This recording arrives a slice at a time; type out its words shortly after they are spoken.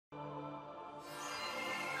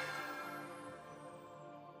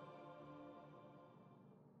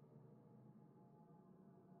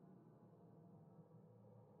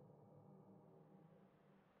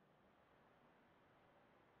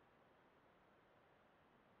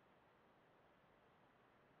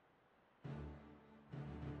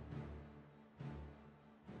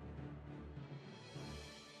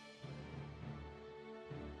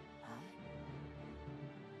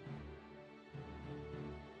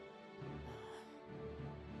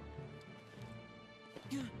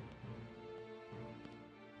Today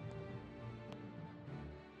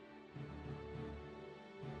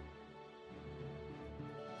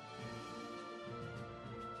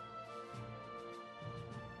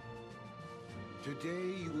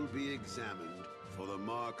you will be examined for the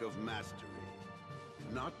Mark of Mastery.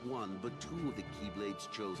 Not one, but two of the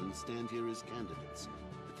Keyblades chosen stand here as candidates.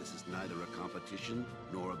 But this is neither a competition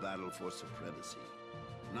nor a battle for supremacy.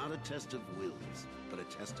 Not a test of wills, but a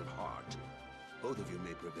test of heart. Both of you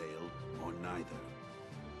may prevail, or neither.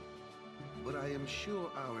 But I am sure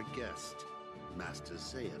our guest, Master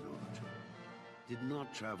Xehanort, did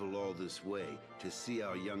not travel all this way to see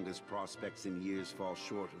our youngest prospects in years fall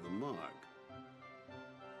short of the mark.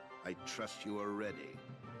 I trust you are ready.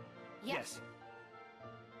 Yes.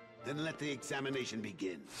 Then let the examination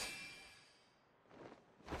begin.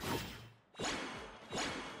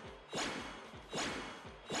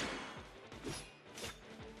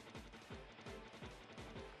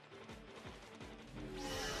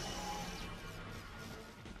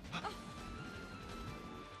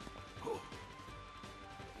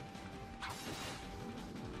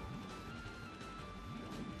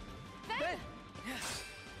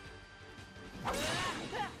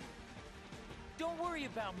 Don't worry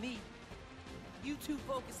about me. You two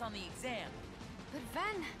focus on the exam. But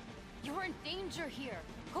Ven, you're in danger here.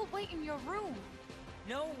 Go wait in your room.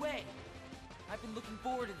 No way. I've been looking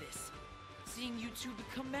forward to this. Seeing you two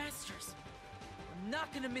become masters. I'm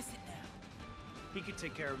not gonna miss it now. He could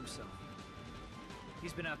take care of himself.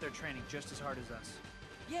 He's been out there training just as hard as us.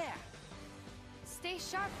 Yeah. Stay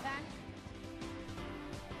sharp, Ven.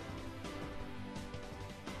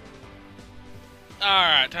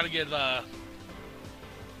 Alright, time to get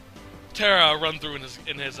Terra run through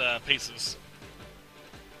in his paces.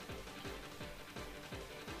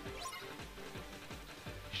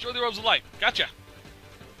 Show the robes of light. Gotcha.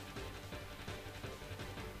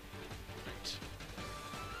 Right.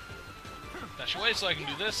 Dash away so I can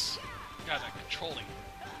do this. God, that controlling.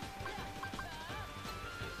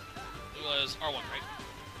 It was R1, right?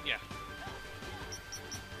 Yeah.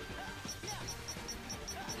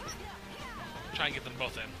 Try and get them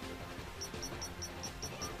both in.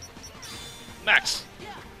 Max!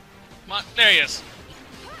 Come on, there he is!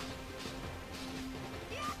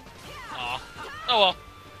 Aw. Oh well.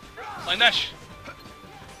 Line dash! Where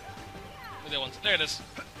the other ones? There it is.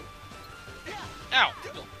 Ow!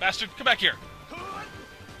 Little bastard, come back here!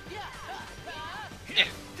 Eh.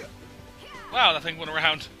 Wow, that thing went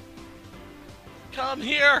around. Come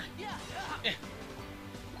here! Eh.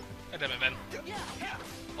 God damn it, man.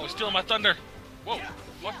 Oh, he's stealing my thunder! Whoa!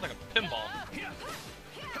 Walking like a pinball.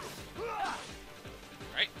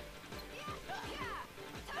 Right?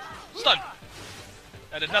 Stun!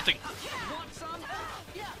 That did nothing.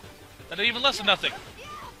 That did even less than nothing.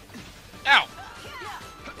 Ow!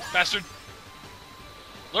 Bastard.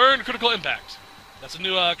 Learn critical impact. That's a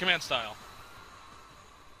new command style.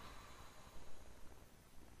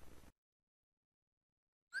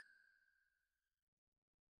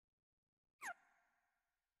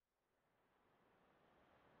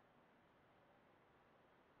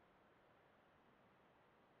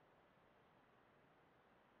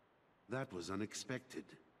 That was unexpected.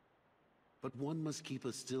 But one must keep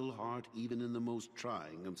a still heart even in the most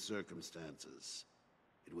trying of circumstances.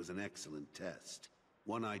 It was an excellent test,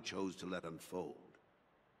 one I chose to let unfold.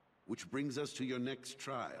 Which brings us to your next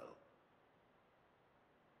trial.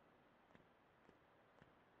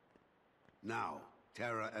 Now,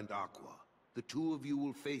 Terra and Aqua, the two of you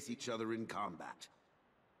will face each other in combat.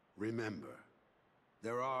 Remember,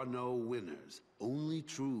 there are no winners, only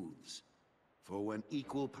truths. For when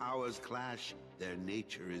equal powers clash, their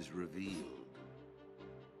nature is revealed.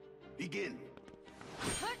 Begin!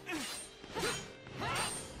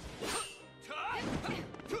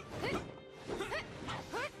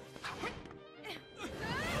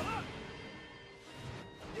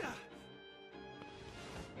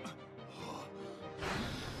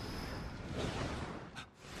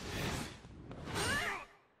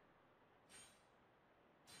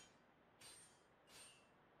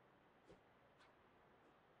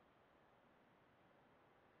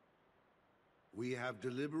 We have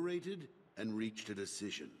deliberated and reached a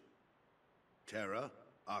decision. Terra,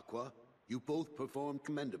 Aqua, you both performed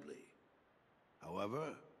commendably.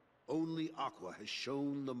 However, only Aqua has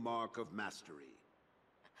shown the mark of mastery.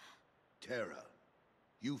 Terra,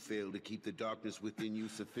 you failed to keep the darkness within you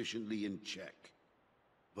sufficiently in check.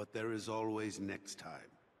 But there is always next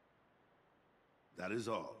time. That is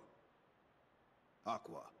all.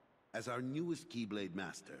 Aqua, as our newest Keyblade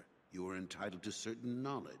Master, you are entitled to certain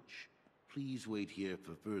knowledge. Please wait here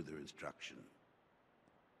for further instruction.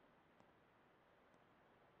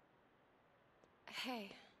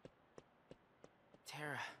 Hey.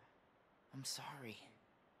 Terra, I'm sorry.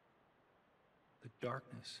 The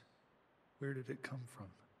darkness. Where did it come from?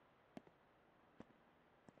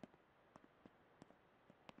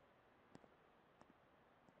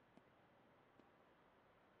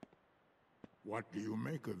 What do you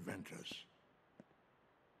make of Ventus?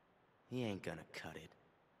 He ain't gonna cut it.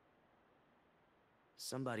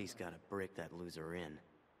 Somebody's gotta break that loser in.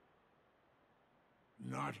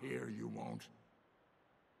 Not here, you won't.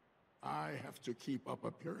 I have to keep up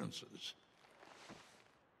appearances.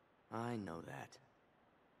 I know that.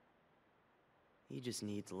 He just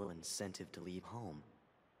needs a little incentive to leave home.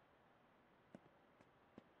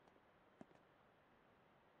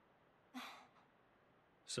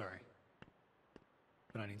 Sorry.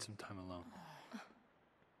 But I need some time alone.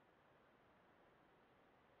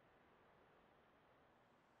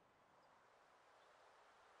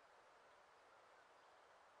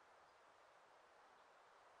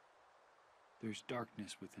 There's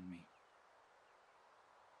darkness within me.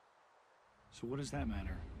 So what does that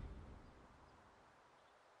matter?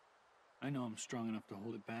 I know I'm strong enough to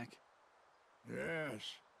hold it back. Yes.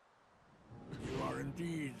 You are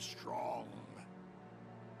indeed strong.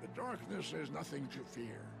 The darkness is nothing to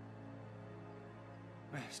fear.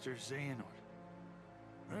 Master Xehanort.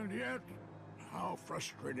 And yet, how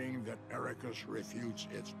frustrating that Ericus refutes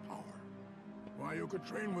its power. Why, you could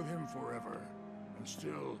train with him forever, and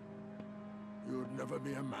still, you'd never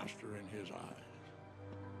be a master in his eyes.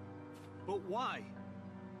 But why?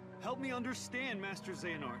 Help me understand, Master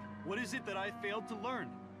Xehanort. What is it that I failed to learn?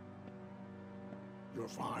 You're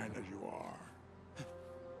fine as you are.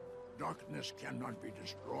 Darkness cannot be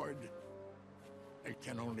destroyed. It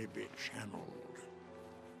can only be channeled.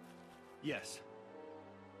 Yes.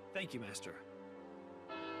 Thank you, Master.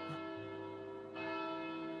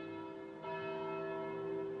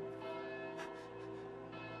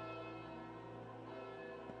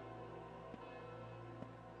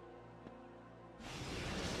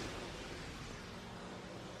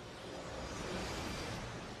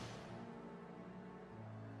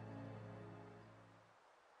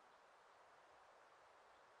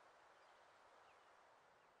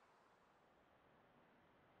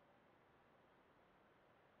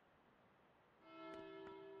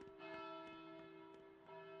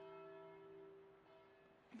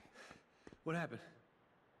 What happened?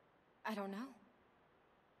 I don't know.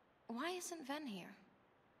 Why isn't Ven here?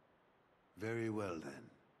 Very well, then.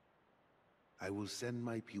 I will send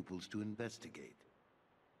my pupils to investigate.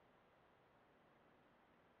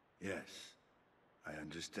 Yes, I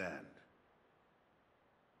understand.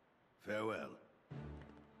 Farewell.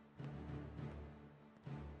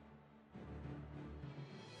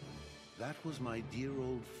 That was my dear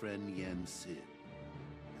old friend Yen Sid.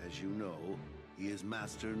 As you know, he is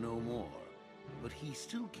master no more, but he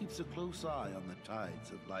still keeps a close eye on the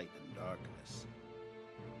tides of light and darkness.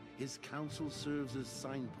 His counsel serves as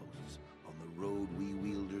signposts on the road we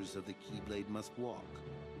wielders of the Keyblade must walk.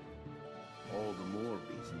 All the more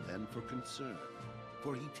reason, then, for concern,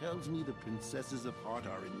 for he tells me the princesses of Heart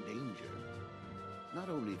are in danger. Not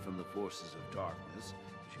only from the forces of darkness,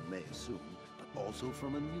 as you may assume, but also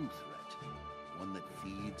from a new threat, one that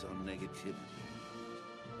feeds on negativity.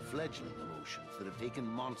 Fledgling emotions that have taken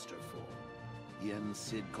monster form. Yen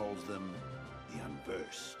Sid calls them the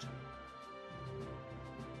Unversed.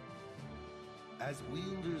 As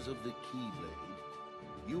wielders of the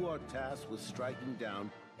Keyblade, you are tasked with striking down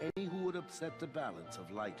any who would upset the balance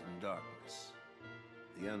of light and darkness.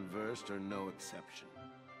 The Unversed are no exception.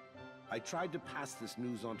 I tried to pass this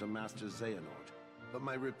news on to Master Xehanort, but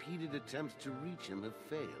my repeated attempts to reach him have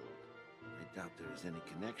failed. I doubt there is any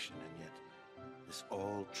connection, and yet this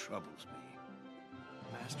all troubles me.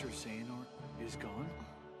 Master Xehanort is gone?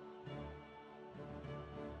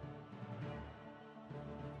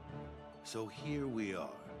 So here we are.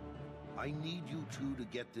 I need you two to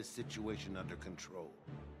get this situation under control.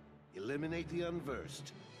 Eliminate the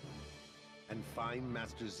Unversed, and find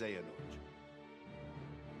Master Xehanort.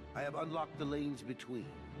 I have unlocked the lanes between.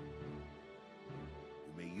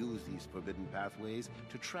 You may use these forbidden pathways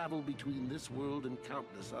to travel between this world and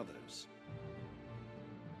countless others.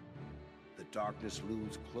 The darkness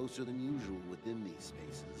looms closer than usual within these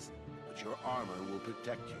spaces, but your armor will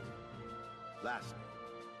protect you. Lastly,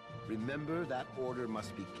 remember that order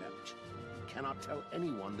must be kept. You cannot tell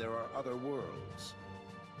anyone there are other worlds.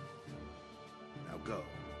 Now go,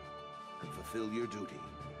 and fulfill your duty.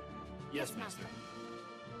 Yes, Master.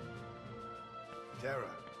 Terra,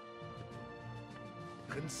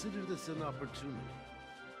 consider this an opportunity.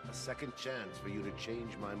 A second chance for you to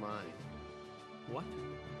change my mind. What?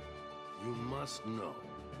 You must know,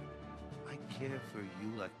 I care for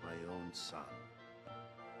you like my own son.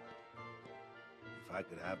 If I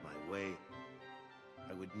could have my way,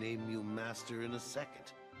 I would name you Master in a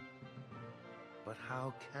second. But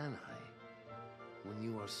how can I, when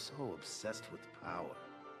you are so obsessed with power?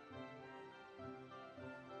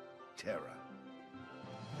 Terra,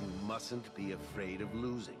 you mustn't be afraid of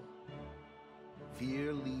losing.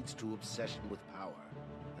 Fear leads to obsession with power,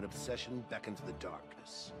 and obsession beckons the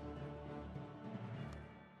darkness.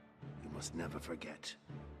 You must never forget.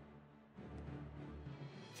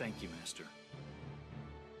 Thank you, Master.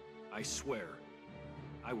 I swear,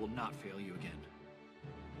 I will not fail you again.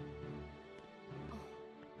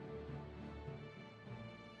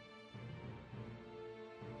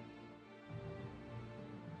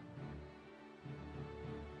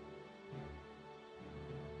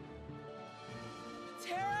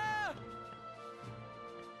 Terra!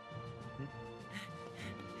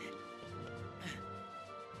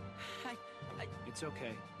 It's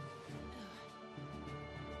okay.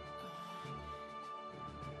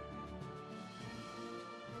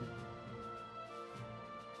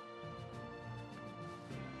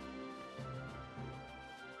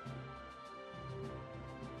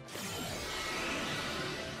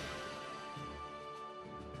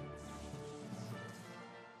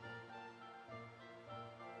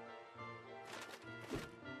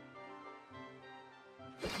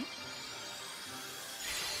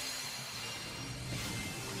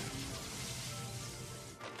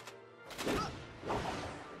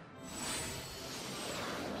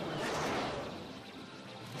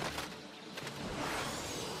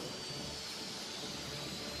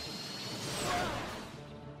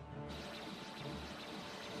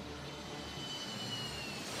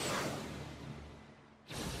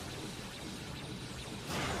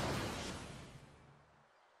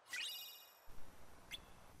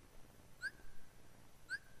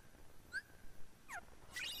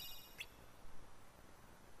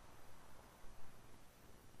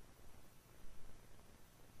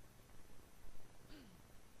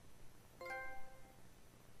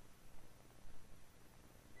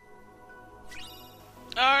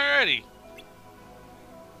 Alrighty.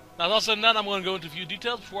 Now, with all said and done, I'm going to go into a few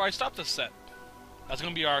details before I stop this set. That's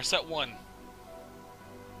going to be our set 1.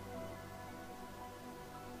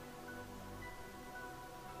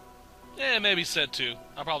 Yeah, maybe set 2.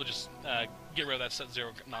 I'll probably just get rid of that set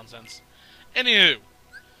 0 nonsense. Anywho,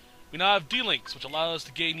 we now have D-Links, which allow us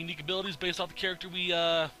to gain unique abilities based off the character we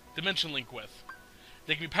Dimension Link with.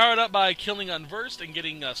 They can be powered up by killing Unversed and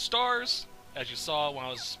getting stars, as you saw when I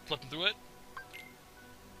was flipping through it.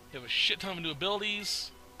 They have a shit ton of new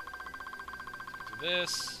abilities. Do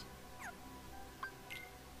this.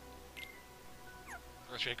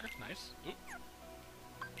 Earthshaker, nice. Oop.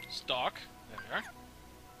 Stalk, there we are.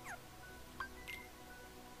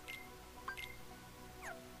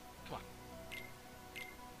 Come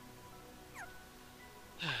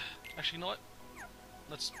on. Actually, you know what?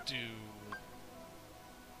 Let's do...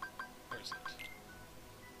 Where is it?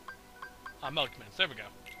 Milk Commands, there we go.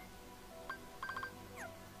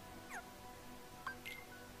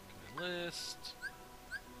 List.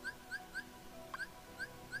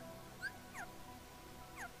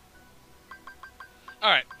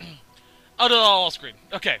 Alright. I'll do it all off screen.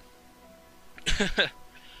 Okay.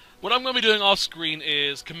 What I'm going to be doing off screen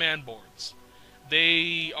is command boards.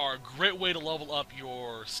 They are a great way to level up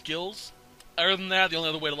your skills. Other than that, the only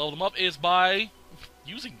other way to level them up is by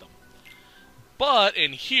using them. But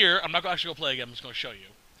in here, I'm not actually going to play again, I'm just going to show you.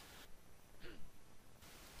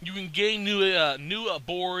 You can gain new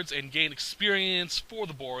boards and gain experience for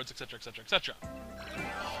the boards, etc., etc., etc.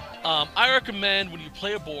 I recommend when you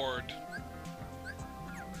play a board,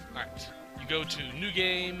 alright, you go to New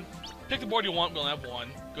Game, pick the board you want, we only have one,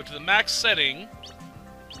 go to the max setting,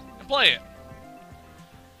 and play it.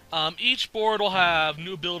 Each board will have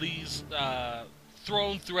new abilities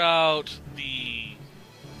thrown throughout the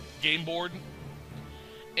game board,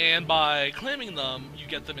 and by claiming them, you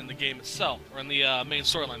get them in the game itself, or in the main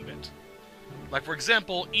storyline bit. Like, for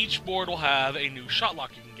example, each board will have a new shot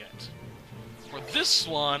lock you can get. For this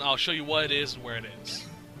one, I'll show you what it is and where it is.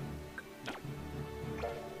 No.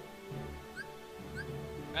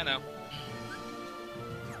 I know.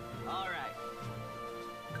 Alright.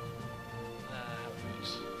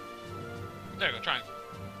 There we go, triangle.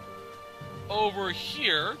 Over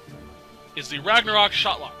here is the Ragnarok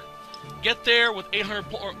shot lock. Get there with 800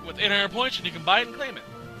 points, and you can buy it and claim it.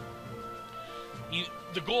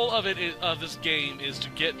 The goal of this game is to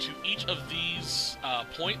get to each of these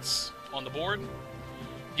points on the board.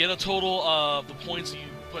 Get a total of the points you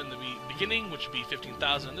put in the beginning, which would be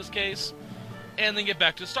 15,000 in this case, and then get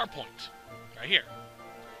back to the start point, right here.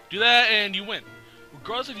 Do that and you win.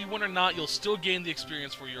 Regardless if you win or not, you'll still gain the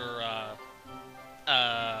experience for your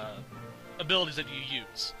abilities that you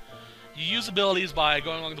use. You use abilities by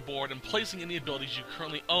going along the board and placing any abilities you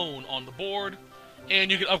currently own on the board,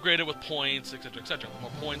 and you can upgrade it with points, etc., etc. The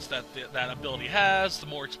more points that that ability has, the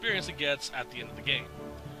more experience it gets at the end of the game.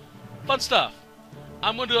 Fun stuff.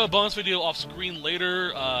 I'm going to do a bonus video off screen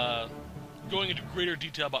later, going into greater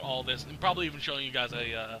detail about all this, and probably even showing you guys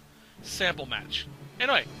a sample match.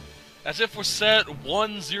 Anyway, that's it for set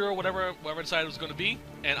 1-0, whatever I decided it was going to be,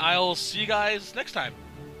 and I'll see you guys next time.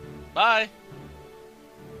 Bye!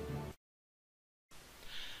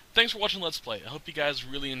 Thanks for watching Let's Play. I hope you guys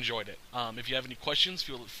really enjoyed it. If you have any questions,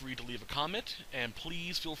 feel free to leave a comment, and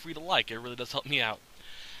please feel free to like. It really does help me out.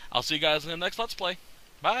 I'll see you guys in the next Let's Play.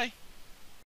 Bye!